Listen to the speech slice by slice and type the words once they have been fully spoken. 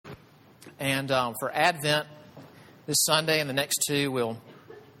And for Advent this Sunday and the next two, we'll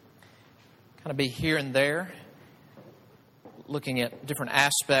kind of be here and there, looking at different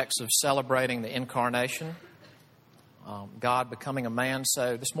aspects of celebrating the incarnation, God becoming a man.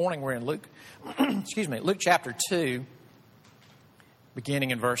 So this morning we're in Luke, Luke chapter 2,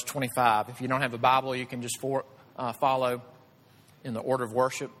 beginning in verse 25. If you don't have a Bible, you can just follow in the order of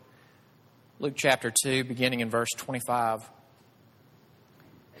worship. Luke chapter 2, beginning in verse 25.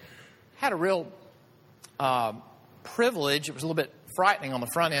 Had a real privilege. It was a little bit frightening on the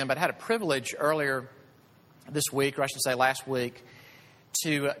front end, but I had a privilege earlier this week, or I should say last week,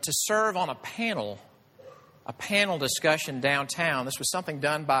 to serve on a panel discussion downtown. This was something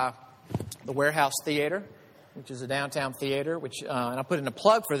done by the Warehouse Theater, which is a downtown theater, and I put in a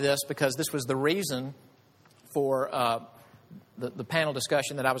plug for this because this was the reason for the panel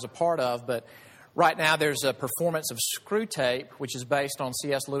discussion that I was a part of. But right now there's a performance of Screwtape, which is based on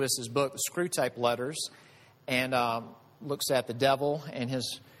C.S. Lewis's book, The Screwtape Letters, and looks at the devil and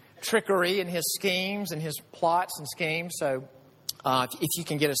his trickery and his schemes and his plots and schemes. So if you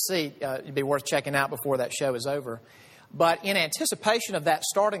can get a seat, it'd be worth checking out before that show is over. But in anticipation of that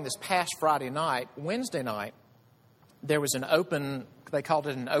starting this past Friday night, Wednesday night, there was they called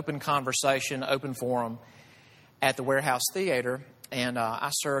it an open conversation, open forum at the Warehouse Theater. And I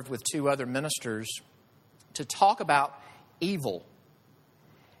served with two other ministers to talk about evil.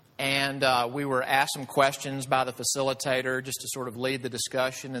 And we were asked some questions by the facilitator just to sort of lead the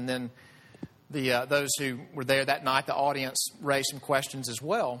discussion. And then those who were there that night, the audience, raised some questions as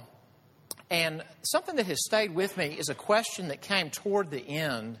well. And something that has stayed with me is a question that came toward the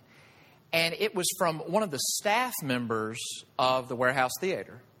end. And it was from one of the staff members of the Warehouse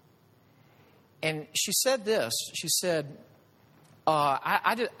Theater. And she said this. She said,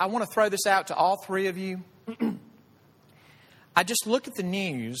 I want to throw this out to all three of you. I just look at the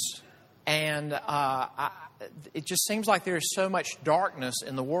news, and it just seems like there's so much darkness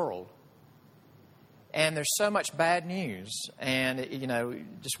in the world. And there's so much bad news, and,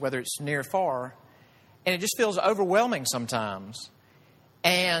 just whether it's near or far. And it just feels overwhelming sometimes.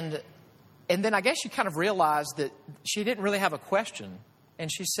 And then I guess you kind of realized that she didn't really have a question. And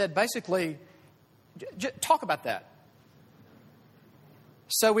she said, basically, talk about that.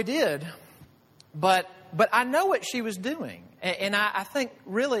 So we did, but I know what she was doing. And I think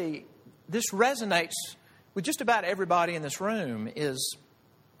really this resonates with just about everybody in this room, is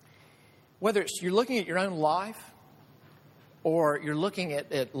whether it's you're looking at your own life or you're looking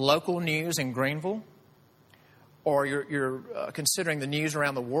at local news in Greenville or you're considering the news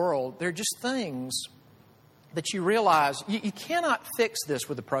around the world, they're just things that you realize you cannot fix this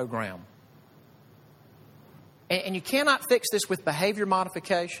with a program. And you cannot fix this with behavior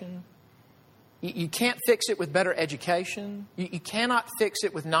modification. You can't fix it with better education. You cannot fix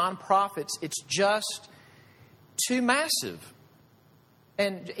it with nonprofits. It's just too massive.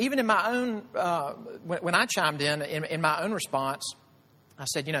 And even in my own, when I chimed in my own response, I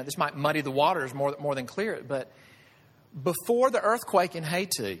said, this might muddy the waters more than clear it. But before the earthquake in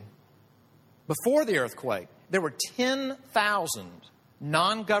Haiti, there were 10,000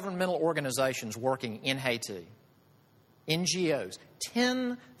 non-governmental organizations working in Haiti. NGOs,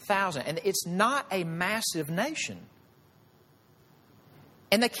 10,000. And it's not a massive nation.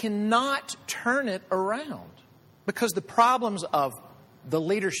 And they cannot turn it around because the problems of the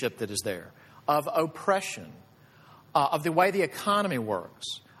leadership that is there, of oppression, of the way the economy works,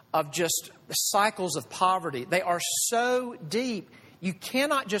 of just the cycles of poverty, they are so deep, you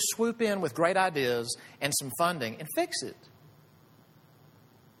cannot just swoop in with great ideas and some funding and fix it.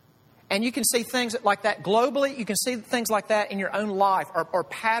 And you can see things like that globally. You can see things like that in your own life or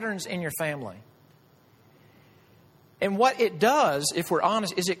patterns in your family. And what it does, if we're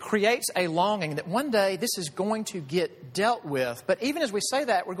honest, is it creates a longing that one day this is going to get dealt with. But even as we say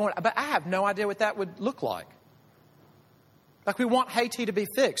that, but I have no idea what that would look like. Like we want Haiti to be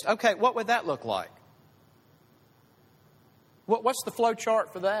fixed. Okay, what would that look like? What's the flow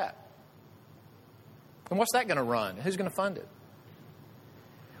chart for that? And what's that going to run? Who's going to fund it?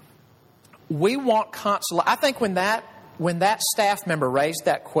 We want consolation. I think when that staff member raised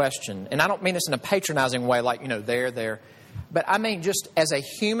that question, and I don't mean this in a patronizing way like, there, but I mean just as a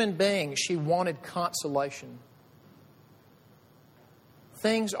human being, she wanted consolation.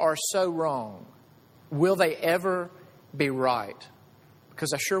 Things are so wrong. Will they ever be right?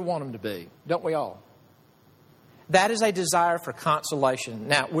 Because I sure want them to be. Don't we all? That is a desire for consolation.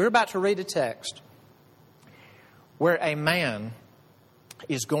 Now, we're about to read a text where a man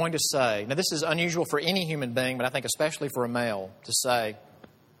is going to say, now this is unusual for any human being, but I think especially for a male, to say,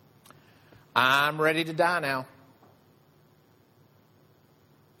 I'm ready to die now.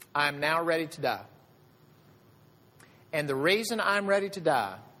 I am now ready to die. And the reason I'm ready to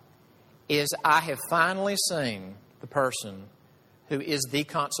die is I have finally seen the person who is the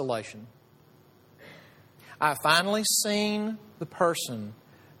consolation. I have finally seen the person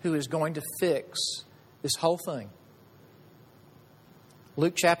who is going to fix this whole thing.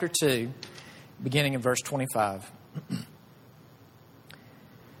 Luke chapter 2, beginning in verse 25.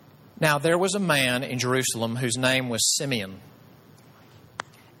 Now there was a man in Jerusalem whose name was Simeon.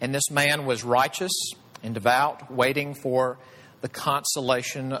 And this man was righteous and devout, waiting for the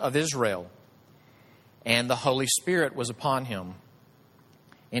consolation of Israel. And the Holy Spirit was upon him.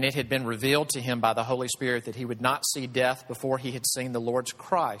 And it had been revealed to him by the Holy Spirit that he would not see death before he had seen the Lord's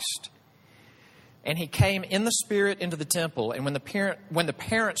Christ. And he came in the Spirit into the temple. And when the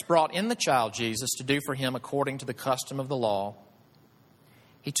parents brought in the child Jesus to do for him according to the custom of the law,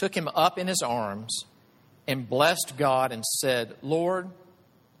 he took him up in his arms and blessed God and said, Lord,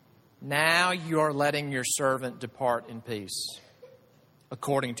 now you are letting your servant depart in peace,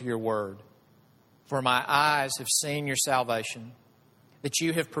 according to your word. For my eyes have seen your salvation, that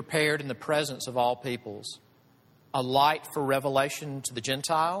you have prepared in the presence of all peoples, a light for revelation to the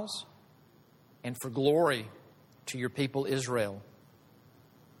Gentiles and for glory to your people Israel.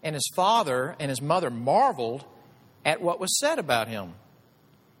 And his father and his mother marveled at what was said about him.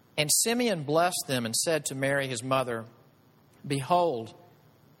 And Simeon blessed them and said to Mary his mother, Behold,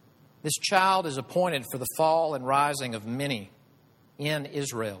 this child is appointed for the fall and rising of many in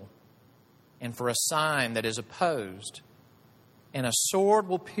Israel, and for a sign that is opposed. And a sword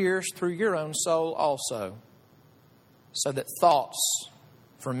will pierce through your own soul also, so that thoughts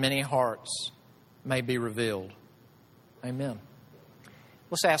from many hearts may be revealed. Amen.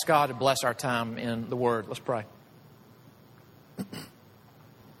 Let's ask God to bless our time in the Word. Let's pray.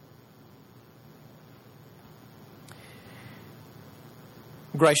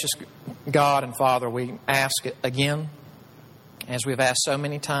 Gracious God and Father, we ask again, as we've asked so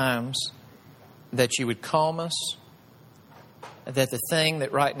many times, that you would calm us, that the thing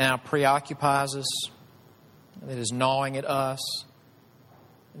that right now preoccupies us, that is gnawing at us,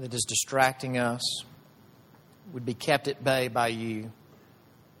 that is distracting us, would be kept at bay by you.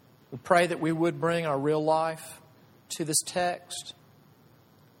 We pray that we would bring our real life to this text,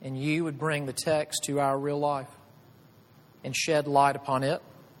 and you would bring the text to our real life and shed light upon it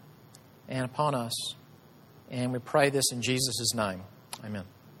and upon us. And we pray this in Jesus' name. Amen.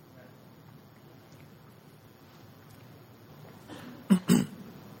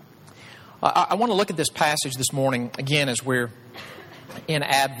 I want to look at this passage this morning again as we're in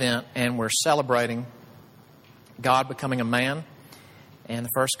Advent and we're celebrating God becoming a man and the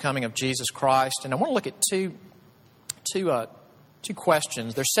first coming of Jesus Christ. And I want to look at two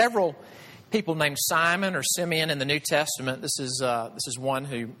questions. There's several people named Simon or Simeon in the New Testament. This is one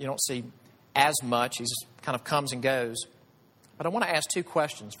who you don't see as much. He just kind of comes and goes. But I want to ask two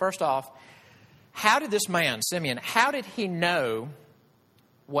questions. First off, how did this man, Simeon, how did he know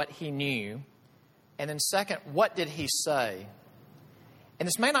what he knew? And then second, what did he say? And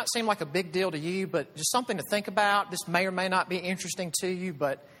this may not seem like a big deal to you, but just something to think about. This may or may not be interesting to you,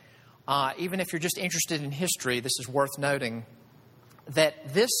 but even if you're just interested in history, this is worth noting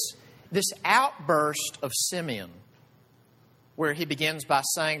that this outburst of Simeon, where he begins by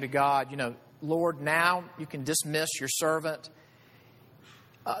saying to God, Lord, now you can dismiss your servant.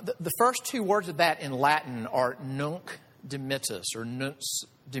 The first two words of that in Latin are nunc dimittis or nunc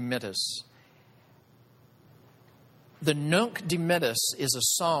dimittis. The Nunc Dimittis is a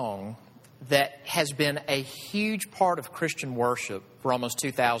song that has been a huge part of Christian worship for almost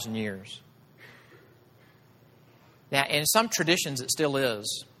 2,000 years. Now, in some traditions it still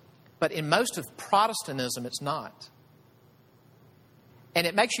is, but in most of Protestantism it's not. And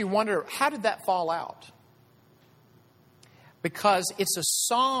it makes you wonder, how did that fall out? Because it's a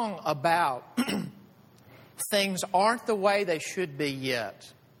song about things aren't the way they should be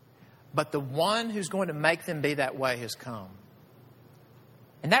yet, but the one who's going to make them be that way has come.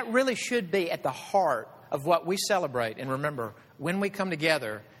 And that really should be at the heart of what we celebrate and remember when we come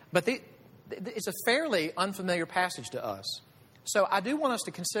together. But it's a fairly unfamiliar passage to us. So I do want us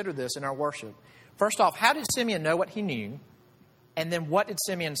to consider this in our worship. First off, how did Simeon know what he knew? And then what did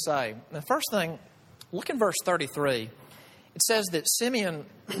Simeon say? The first thing, look in verse 33. It says that Simeon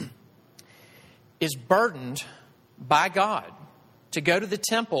is burdened by God to go to the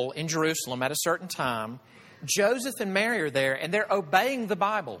temple in Jerusalem at a certain time. Joseph and Mary are there, and they're obeying the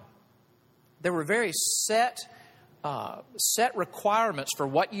Bible. There were very set requirements for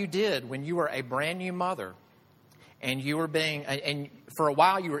what you did when you were a brand new mother, and you were and for a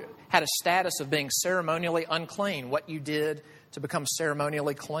while you had a status of being ceremonially unclean. What you did to become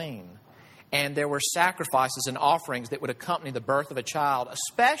ceremonially clean. And there were sacrifices and offerings that would accompany the birth of a child,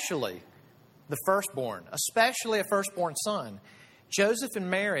 especially the firstborn, especially a firstborn son. Joseph and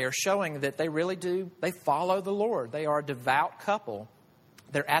Mary are showing that they really do, they follow the Lord. They are a devout couple.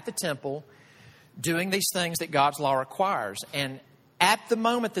 They're at the temple doing these things that God's law requires. And at the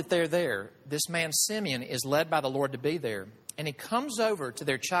moment that they're there, this man Simeon is led by the Lord to be there. And he comes over to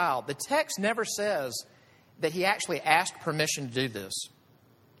their child. The text never says that he actually asked permission to do this.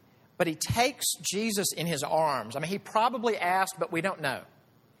 But he takes Jesus in his arms. I mean, he probably asked, but we don't know.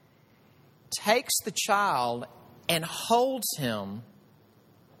 Takes the child and holds him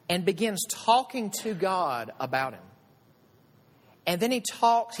and begins talking to God about him. And then he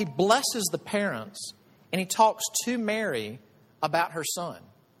blesses the parents, and he talks to Mary about her son.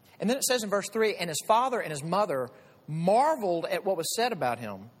 And then it says in verse 3, and his father and his mother marveled at what was said about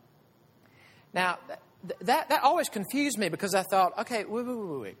him. Now, that always confused me because I thought, okay,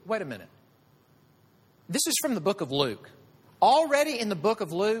 wait a minute. This is from the book of Luke. Already in the book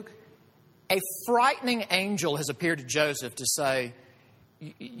of Luke, a frightening angel has appeared to Joseph to say,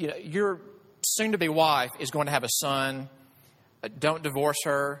 your soon-to-be wife is going to have a son. Don't divorce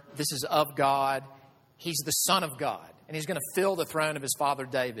her. This is of God. He's the Son of God, and he's going to fill the throne of his father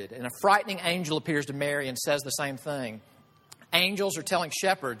David. And a frightening angel appears to Mary and says the same thing. Angels are telling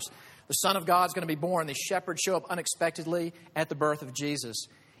shepherds, the Son of God is going to be born. These shepherds show up unexpectedly at the birth of Jesus.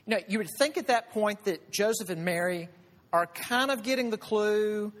 You would think at that point that Joseph and Mary are kind of getting the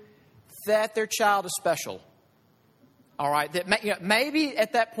clue that their child is special. All right, that maybe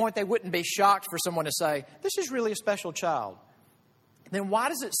at that point they wouldn't be shocked for someone to say, this is really a special child. Then why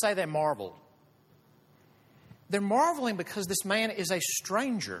does it say they marveled? They're marveling because this man is a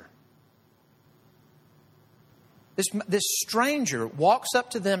stranger. This stranger walks up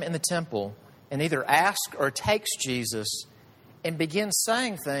to them in the temple and either asks or takes Jesus and begins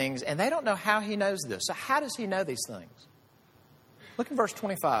saying things, and they don't know how he knows this. So how does he know these things? Look in verse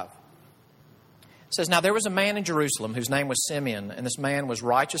 25. It says, now there was a man in Jerusalem whose name was Simeon, and this man was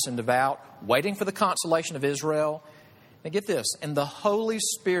righteous and devout, waiting for the consolation of Israel. Now get this, and the Holy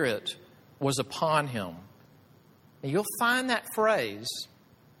Spirit was upon him. Now you'll find that phrase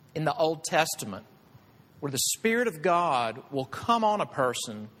in the Old Testament where the Spirit of God will come on a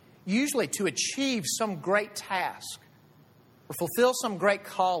person, usually to achieve some great task or fulfill some great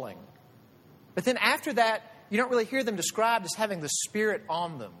calling. But then after that, you don't really hear them described as having the Spirit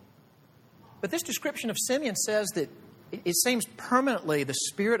on them. But this description of Simeon says that it seems permanently the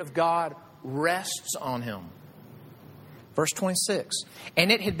Spirit of God rests on him. Verse 26,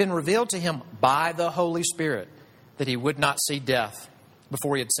 and it had been revealed to him by the Holy Spirit that he would not see death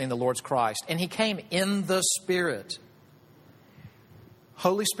before he had seen the Lord's Christ. And he came in the Spirit.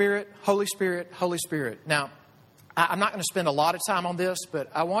 Holy Spirit, Holy Spirit, Holy Spirit. Now, I'm not going to spend a lot of time on this, but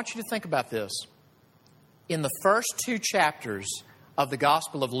I want you to think about this. In the first 2 chapters of the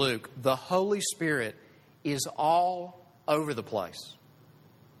Gospel of Luke, the Holy Spirit is all over the place.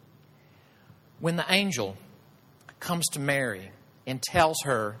 When the angel comes to Mary and tells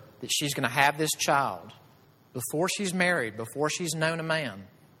her that she's going to have this child before she's married, before she's known a man,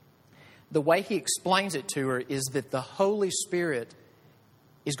 the way he explains it to her is that the Holy Spirit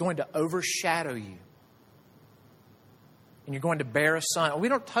is going to overshadow you. And you're going to bear a son. We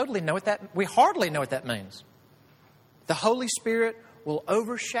hardly know what that means. The Holy Spirit will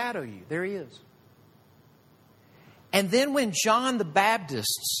overshadow you. There he is. And then when John the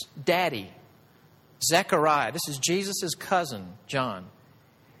Baptist's daddy, Zechariah, this is Jesus' cousin, John,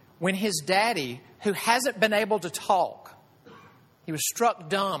 when his daddy, who hasn't been able to talk, he was struck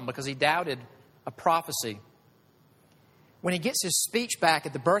dumb because he doubted a prophecy. When he gets his speech back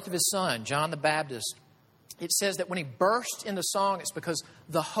at the birth of his son, John the Baptist, it says that when he burst into song, it's because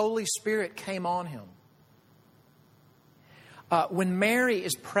the Holy Spirit came on him. When Mary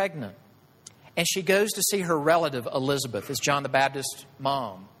is pregnant and she goes to see her relative Elizabeth, it's John the Baptist's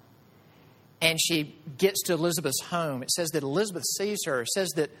mom, and she gets to Elizabeth's home, it says that Elizabeth sees her. It says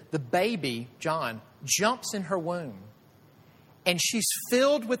that the baby, John, jumps in her womb. And she's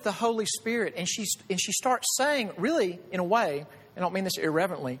filled with the Holy Spirit. And she starts saying, really, in a way, I don't mean this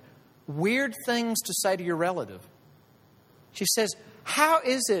irreverently, weird things to say to your relative. She says, how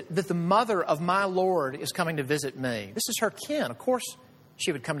is it that the mother of my Lord is coming to visit me? This is her kin. Of course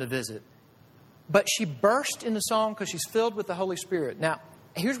she would come to visit. But she burst into song because she's filled with the Holy Spirit. Now,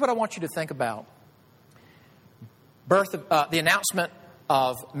 here's what I want you to think about. The announcement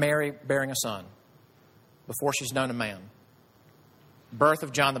of Mary bearing a son before she's known a man. Birth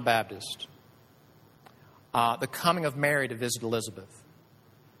of John the Baptist. The coming of Mary to visit Elizabeth.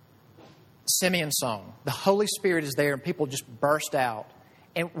 Simeon's song. The Holy Spirit is there and people just burst out.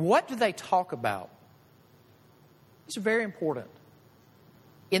 And what do they talk about? It's very important.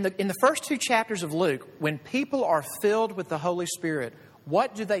 In the first 2 chapters of Luke, when people are filled with the Holy Spirit,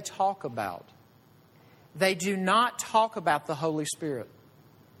 what do they talk about? They do not talk about the Holy Spirit.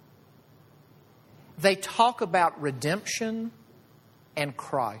 They talk about redemption and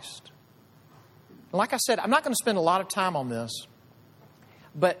Christ. Like I said, I'm not going to spend a lot of time on this,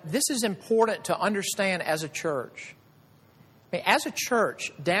 but this is important to understand as a church. I mean, as a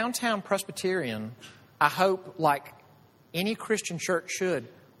church, Downtown Presbyterian, I hope, like any Christian church should,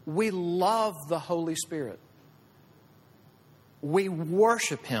 we love the Holy Spirit. We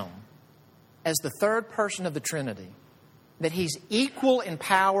worship Him as the third person of the Trinity, that He's equal in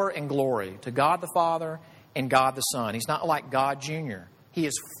power and glory to God the Father and God the Son. He's not like God Jr. He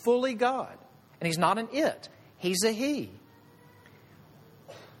is fully God, and He's not an it. He's a He.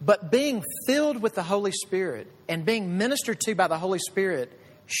 But being filled with the Holy Spirit and being ministered to by the Holy Spirit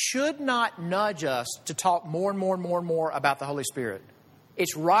should not nudge us to talk more and more and more and more about the Holy Spirit.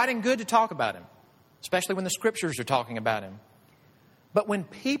 It's right and good to talk about Him, especially when the Scriptures are talking about Him. But when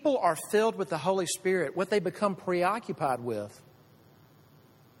people are filled with the Holy Spirit, what they become preoccupied with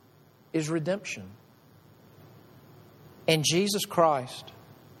is redemption and Jesus Christ.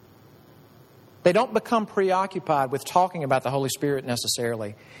 They don't become preoccupied with talking about the Holy Spirit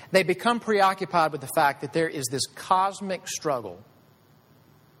necessarily. They become preoccupied with the fact that there is this cosmic struggle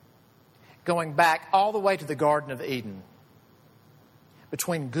going back all the way to the Garden of Eden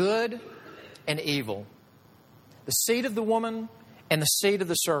between good and evil, the seed of the woman and the seed of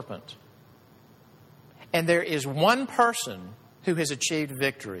the serpent. And there is one person who has achieved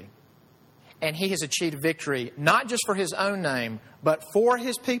victory. And he has achieved victory not just for his own name, but for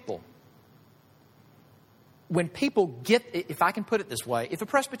his people. When people get, if I can put it this way, if a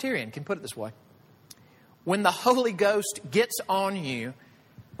Presbyterian can put it this way, when the Holy Ghost gets on you,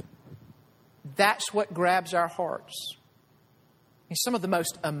 that's what grabs our hearts. And some of the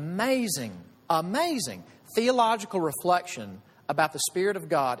most amazing theological reflection about the Spirit of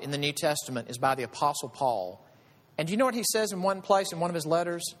God in the New Testament is by the Apostle Paul. And do you know what he says in one place in one of his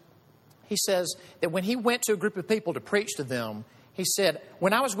letters? He says that when he went to a group of people to preach to them, he said,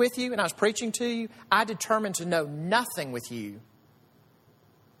 when I was with you and I was preaching to you, I determined to know nothing with you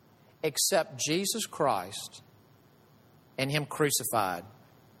except Jesus Christ and Him crucified.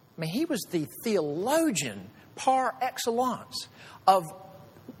 I mean, he was the theologian par excellence of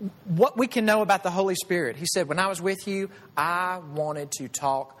what we can know about the Holy Spirit. He said, when I was with you, I wanted to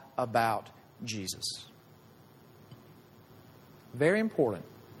talk about Jesus. Very important.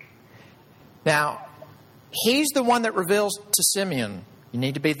 Now, he's the one that reveals to Simeon, you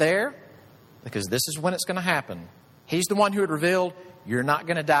need to be there because this is when it's going to happen. He's the one who had revealed, you're not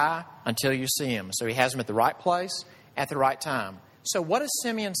going to die until you see Him. So he has him at the right place at the right time. So what does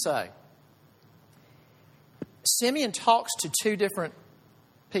Simeon say? Simeon talks to 2 different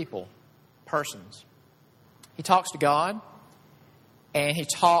persons. He talks to God, and he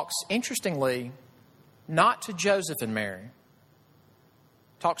talks, interestingly, not to Joseph and Mary.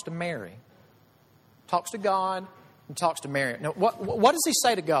 He talks to Mary. Talks to God and talks to Mary. Now, what does he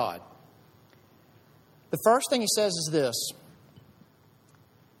say to God? The first thing he says is this: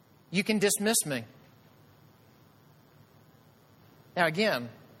 you can dismiss me. Now again,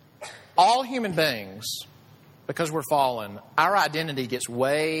 all human beings, because we're fallen, our identity gets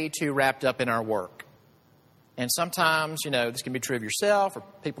way too wrapped up in our work. And sometimes, this can be true of yourself or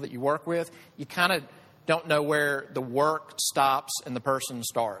people that you work with. You kind of don't know where the work stops and the person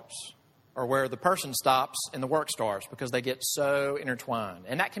starts, or where the person stops and the work starts, because they get so intertwined.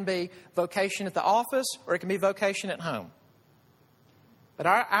 And that can be vocation at the office, or it can be vocation at home. But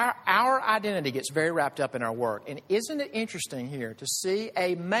our identity gets very wrapped up in our work. And isn't it interesting here to see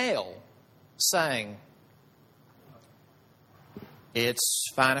a male saying, it's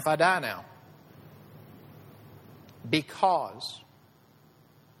fine if I die now? Because.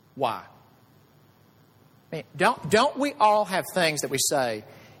 Why? I mean, don't we all have things that we say,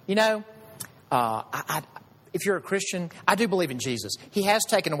 if you're a Christian, I do believe in Jesus. He has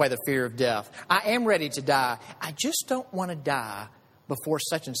taken away the fear of death. I am ready to die. I just don't want to die before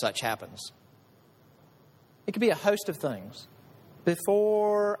such and such happens. It could be a host of things.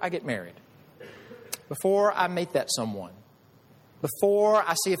 Before I get married. Before I meet that someone. Before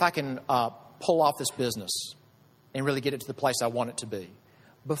I see if I can pull off this business and really get it to the place I want it to be.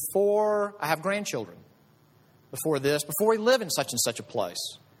 Before I have grandchildren. Before this. Before we live in such and such a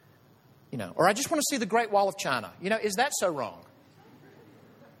place. Or I just want to see the Great Wall of China. Is that so wrong?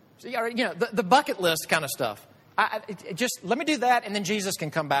 The bucket list kind of stuff. Just let me do that, and then Jesus can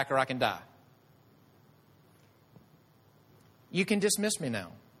come back, or I can die. You can dismiss me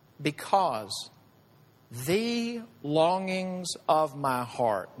now, because the longings of my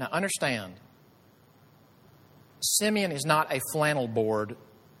heart. Now understand, Simeon is not a flannel board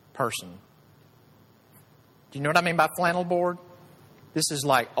person. Do you know what I mean by flannel board? This is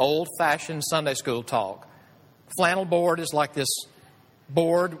like old-fashioned Sunday school talk. Flannel board is like this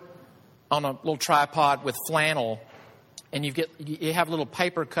board on a little tripod with flannel, and you have little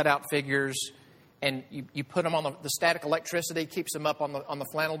paper cutout figures, and you put them on the static electricity keeps them up on the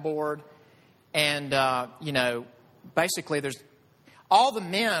flannel board, and basically there's all the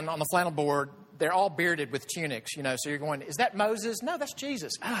men on the flannel board. They're all bearded with tunics, So you're going, is that Moses? No, that's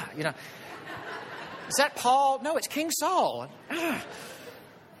Jesus. Is that Paul? No, it's King Saul.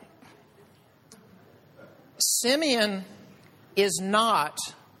 Simeon is not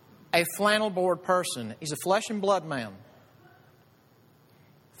a flannel board person. He's a flesh and blood man.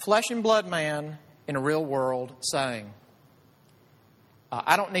 Flesh and blood man in a real world saying,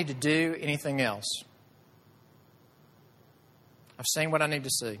 I don't need to do anything else. I've seen what I need to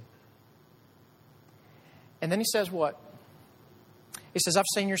see. And then he says what? He says, I've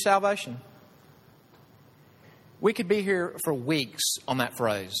seen your salvation. We could be here for weeks on that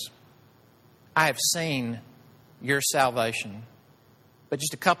phrase. I have seen your salvation. But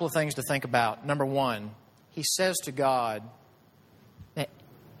just a couple of things to think about. Number one, he says to God,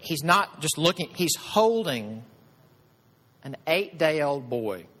 he's not just looking, he's holding an 8-day-old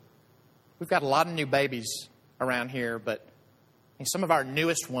boy. We've got a lot of new babies around here, but some of our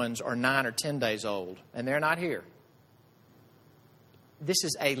newest ones are 9 or 10 days old, and they're not here. This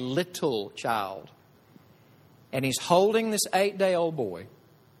is a little child. And he's holding this 8-day-old boy.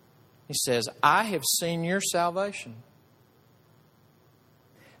 He says, I have seen your salvation.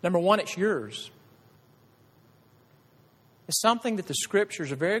 Number one, it's yours. It's something that the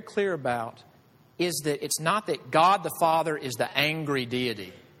Scriptures are very clear about, is that it's not that God the Father is the angry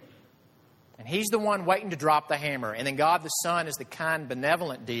deity. And He's the one waiting to drop the hammer. And then God the Son is the kind,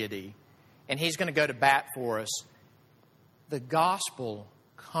 benevolent deity. And He's going to go to bat for us. The gospel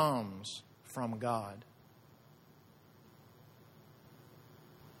comes from God.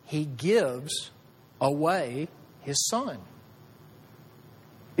 He gives away His Son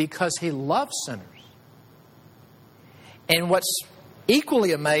because He loves sinners. And what's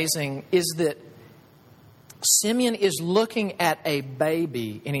equally amazing is that Simeon is looking at a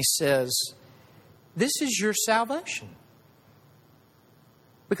baby and he says, this is your salvation.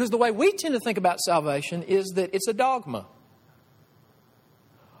 Because the way we tend to think about salvation is that it's a dogma,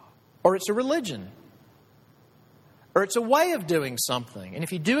 or it's a religion, or it's a way of doing something. And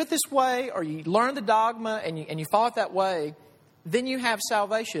if you do it this way, or you learn the dogma and you follow it that way, then you have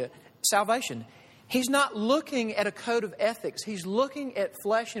salvation. He's not looking at a code of ethics. He's looking at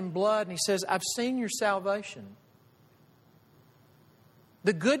flesh and blood, and he says, I've seen your salvation.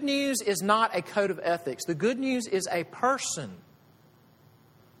 The good news is not a code of ethics. The good news is a person.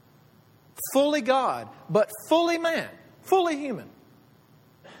 Fully God, but fully man, fully human.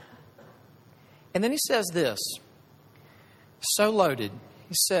 And then he says this, so loaded.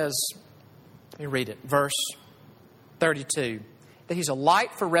 He says, let me read it, verse 32, that He's a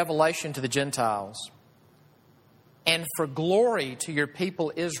light for revelation to the Gentiles and for glory to your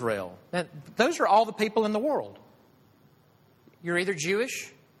people Israel. Now, those are all the people in the world. You're either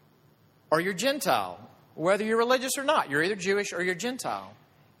Jewish or you're Gentile. Whether you're religious or not, you're either Jewish or you're Gentile.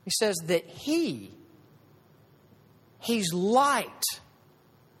 He says that He's light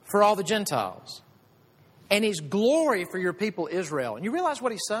for all the Gentiles. And He's glory for your people Israel. And you realize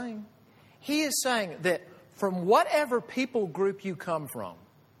what He's saying? He is saying that from whatever people group you come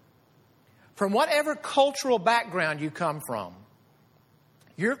from whatever cultural background you come from,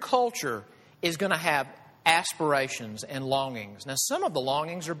 your culture is going to have aspirations and longings. Now, some of the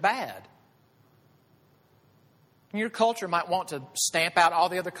longings are bad. Your culture might want to stamp out all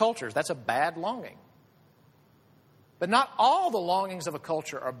the other cultures. That's a bad longing. But not all the longings of a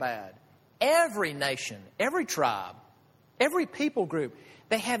culture are bad. Every nation, every tribe, every people group,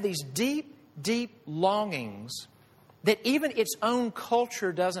 they have these deep, deep longings that even its own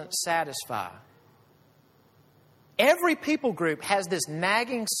culture doesn't satisfy. Every people group has this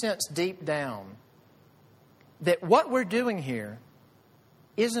nagging sense deep down that what we're doing here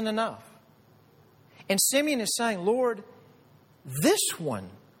isn't enough. And Simeon is saying, Lord, this one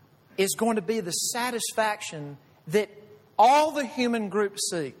is going to be the satisfaction that all the human groups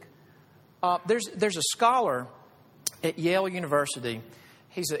seek. There's a scholar at Yale University.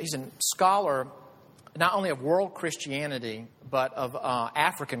 He's a scholar not only of world Christianity, but of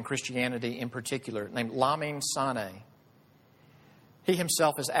African Christianity in particular, named Lamine Sanneh. He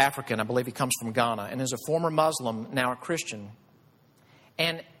himself is African. I believe he comes from Ghana and is a former Muslim, now a Christian.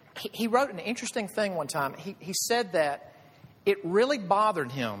 And he wrote an interesting thing one time. He said that it really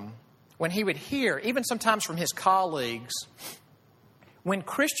bothered him when he would hear, even sometimes from his colleagues, when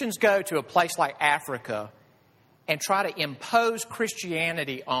Christians go to a place like Africa and try to impose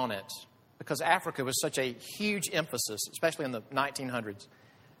Christianity on it, because Africa was such a huge emphasis, especially in the 1900s.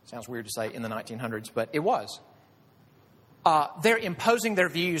 Sounds weird to say in the 1900s, but it was. They're imposing their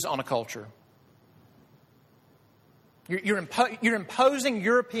views on a culture. You're imposing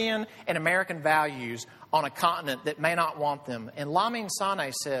European and American values on a continent that may not want them. And Lamine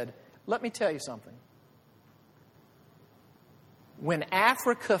Sanneh said, let me tell you something. When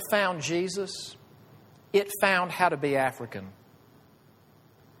Africa found Jesus, it found how to be African.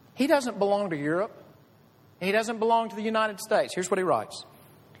 He doesn't belong to Europe. He doesn't belong to the United States. Here's what he writes.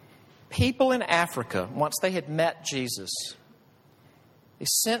 People in Africa, once they had met Jesus, they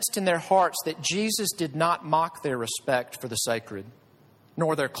sensed in their hearts that Jesus did not mock their respect for the sacred,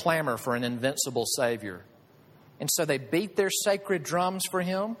 nor their clamor for an invincible Savior. And so they beat their sacred drums for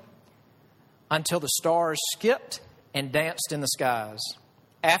Him until the stars skipped and danced in the skies.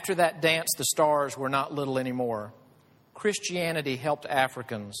 After that dance, the stars were not little anymore. Christianity helped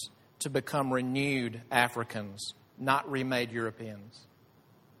Africans to become renewed Africans, not remade Europeans.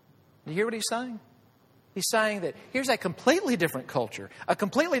 Do you hear what he's saying? He's saying that here's a completely different culture, a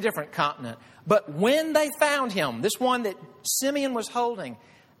completely different continent. But when they found him, this one that Simeon was holding,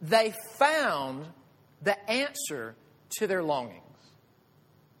 they found the answer to their longings.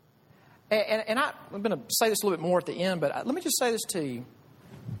 And I'm going to say this a little bit more at the end, but let me just say this to you.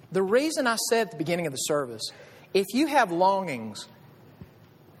 The reason I said at the beginning of the service, if you have longings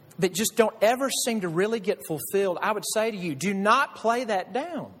that just don't ever seem to really get fulfilled, I would say to you, do not play that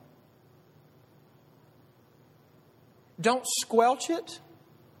down. Don't squelch it.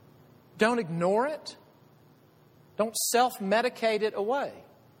 Don't ignore it. Don't self-medicate it away.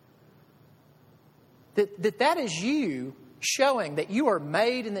 That is you showing that you are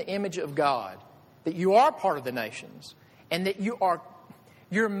made in the image of God, that you are part of the nations, and that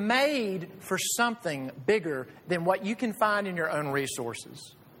you're made for something bigger than what you can find in your own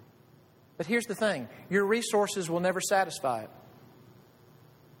resources. But here's the thing, your resources will never satisfy it.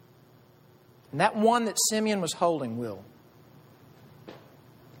 And that one that Simeon was holding will.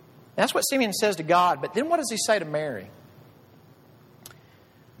 That's what Simeon says to God, but then what does he say to Mary?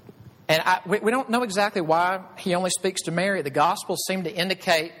 And we don't know exactly why he only speaks to Mary. The Gospels seem to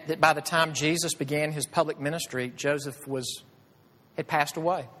indicate that by the time Jesus began his public ministry, Joseph had passed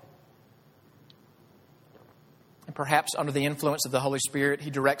away. And perhaps under the influence of the Holy Spirit, he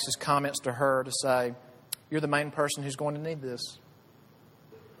directs his comments to her to say, you're the main person who's going to need this.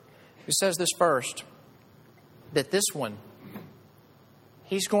 He says this first, that this one,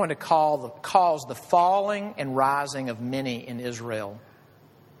 he's going to cause the falling and rising of many in Israel.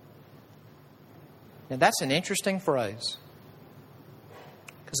 Now, that's an interesting phrase.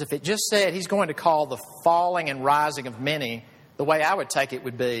 Because if it just said he's going to call the falling and rising of many, the way I would take it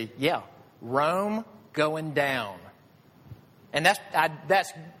would be, Rome going down. And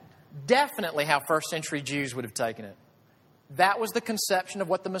that's definitely how first century Jews would have taken it. That was the conception of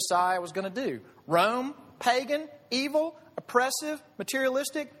what the Messiah was going to do. Rome, pagan, evil, oppressive,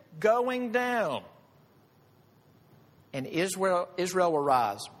 materialistic, going down. And Israel will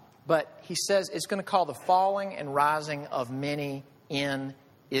rise. But he says it's going to call the falling and rising of many in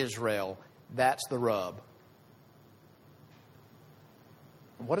Israel. That's the rub.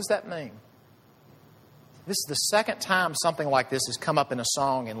 What does that mean? This is the second time something like this has come up in a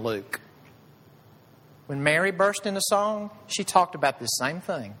song in Luke. When Mary burst into song, she talked about this same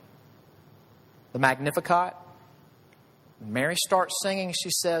thing. The Magnificat. When Mary starts singing, she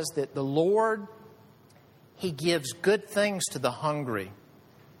says that the Lord, He gives good things to the hungry.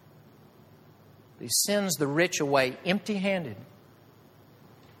 He sends the rich away empty-handed.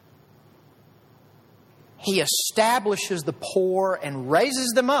 He establishes the poor and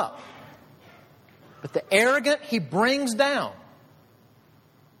raises them up. But the arrogant He brings down.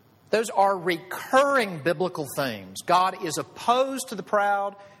 Those are recurring biblical themes. God is opposed to the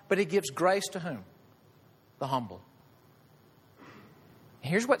proud, but He gives grace to whom? The humble.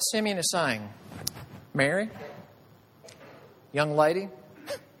 Here's what Simeon is saying. Mary, young lady,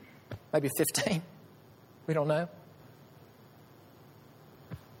 maybe 15, we don't know.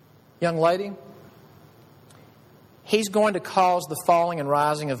 Young lady, He's going to cause the falling and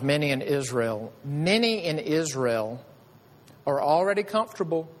rising of many in Israel. Many in Israel are already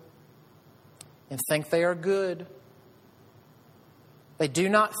comfortable and think they are good. They do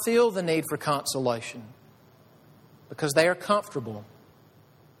not feel the need for consolation because they are comfortable.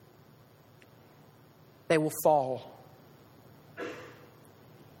 They will fall.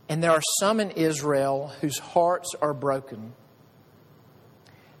 And there are some in Israel whose hearts are broken.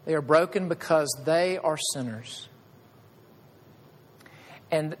 They are broken because they are sinners.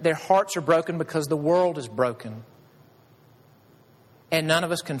 And their hearts are broken because the world is broken. And none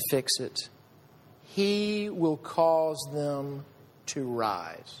of us can fix it. He will cause them to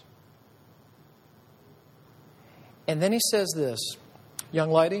rise. And then he says this,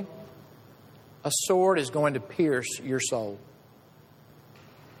 young lady, a sword is going to pierce your soul.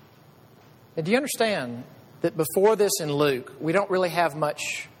 And do you understand that before this in Luke, we don't really have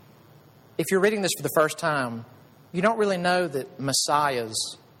much. If you're reading this for the first time, you don't really know that messiahs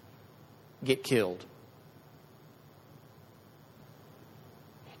get killed.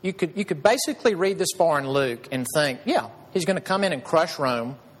 You could basically read this far in Luke and think, yeah, he's going to come in and crush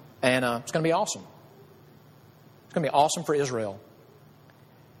Rome, and it's going to be awesome. It's going to be awesome for Israel.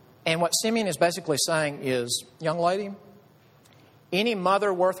 And what Simeon is basically saying is, young lady, any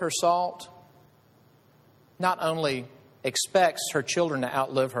mother worth her salt not only expects her children to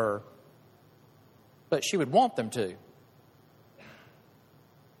outlive her, but she would want them to.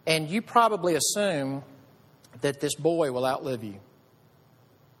 And you probably assume that this boy will outlive you.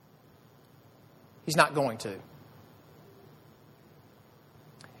 He's not going to.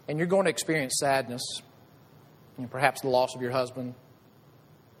 And you're going to experience sadness, and perhaps the loss of your husband.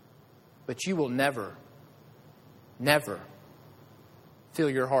 But you will never, never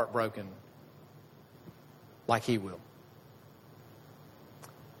feel your heart broken like he will.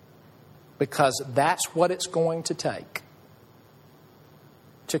 Because that's what it's going to take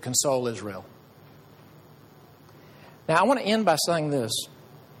to console Israel. Now, I want to end by saying this.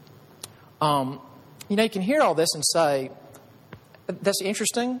 You can hear all this and say, that's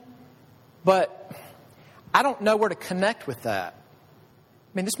interesting, but I don't know where to connect with that.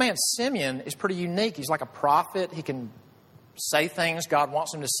 I mean, this man Simeon is pretty unique. He's like a prophet. He can say things God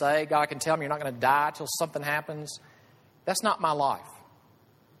wants him to say. God can tell him you're not going to die till something happens. That's not my life.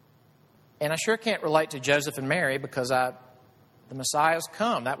 And I sure can't relate to Joseph and Mary because the Messiah's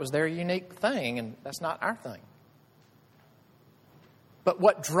come. That was their unique thing, and that's not our thing. But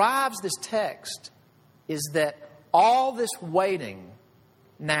what drives this text is that all this waiting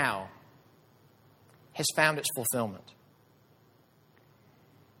now has found its fulfillment.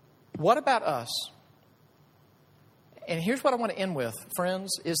 What about us? And here's what I want to end with,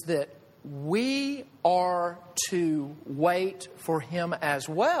 friends, is that we are to wait for him as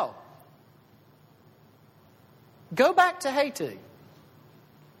well. Go back to Haiti.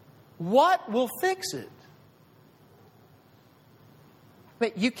 What will fix it?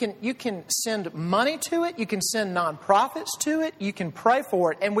 But you can send money to it. You can send nonprofits to it. You can pray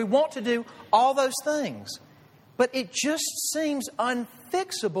for it. And we want to do all those things. But it just seems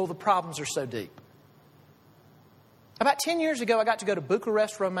unfixable. The problems are so deep. About 10 years ago, I got to go to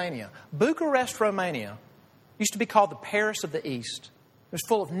Bucharest, Romania. Bucharest, Romania used to be called the Paris of the East. It was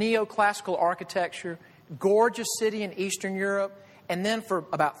full of neoclassical architecture, gorgeous city in Eastern Europe. And then for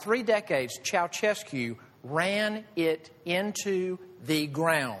about 3 decades, Ceausescu ran it into the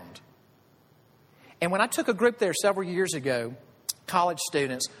ground. And when I took a group there several years ago, college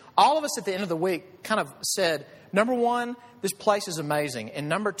students, all of us at the end of the week kind of said, number one, this place is amazing. And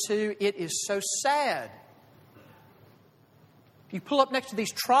number two, it is so sad. You pull up next to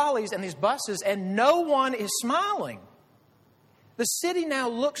these trolleys and these buses and no one is smiling. The city now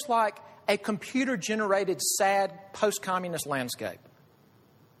looks like a computer-generated, sad, post-communist landscape.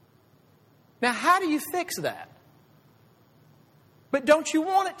 Now, how do you fix that? But don't you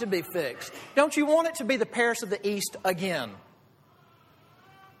want it to be fixed? Don't you want it to be the Paris of the East again?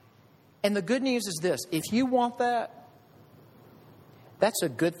 And the good news is this. If you want that, that's a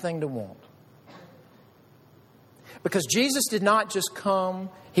good thing to want. Because Jesus did not just come,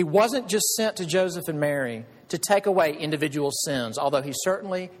 he wasn't just sent to Joseph and Mary to take away individual sins, although he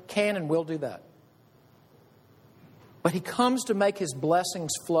certainly can and will do that. But he comes to make his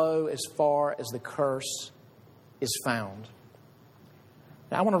blessings flow as far as the curse is found.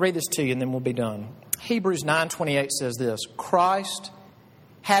 Now, I want to read this to you and then we'll be done. Hebrews 9:28 says this, Christ,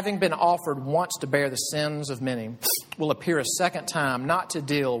 having been offered once to bear the sins of many, will appear a second time, not to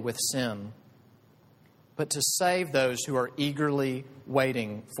deal with sin, but to save those who are eagerly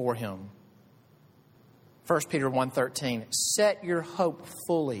waiting for him. 1 Peter 1:13, set your hope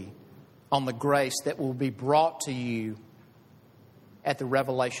fully on the grace that will be brought to you at the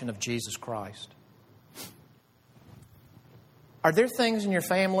revelation of Jesus Christ. Are there things in your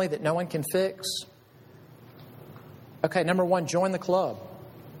family that no one can fix? Okay, number one, join the club.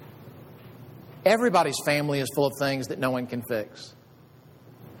 Everybody's family is full of things that no one can fix.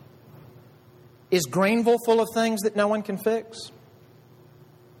 Is Greenville full of things that no one can fix?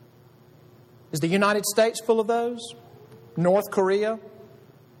 Is the United States full of those? North Korea?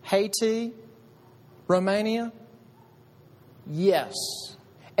 Haiti? Romania? Yes.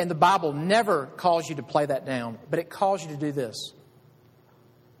 And the Bible never calls you to play that down, but it calls you to do this.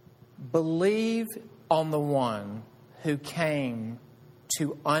 Believe on the one who came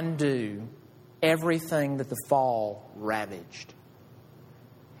to undo everything that the fall ravaged.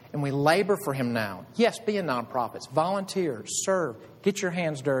 And we labor for Him now. Yes, be in nonprofits, volunteer, serve, get your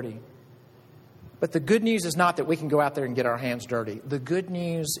hands dirty. But the good news is not that we can go out there and get our hands dirty. The good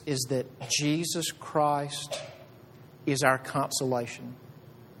news is that Jesus Christ is our consolation.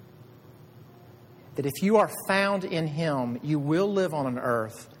 That if you are found in Him, you will live on an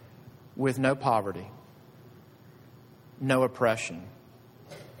earth with no poverty, no oppression,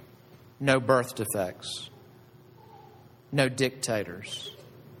 no birth defects, no dictators,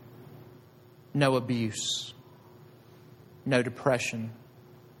 no abuse, no depression.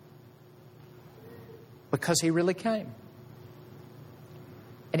 Because He really came.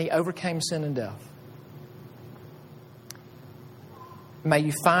 And He overcame sin and death. May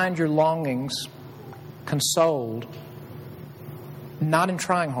you find your longings consoled, not in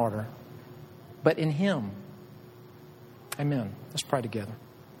trying harder, but in Him. Amen. Let's pray together.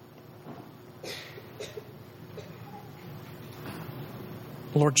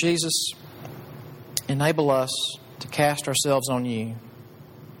 Lord Jesus, enable us to cast ourselves on You,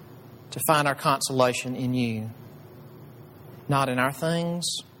 to find our consolation in You, not in our things,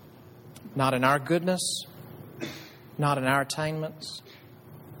 not in our goodness, not in our attainments,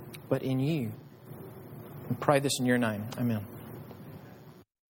 but in You. We pray this in Your name. Amen.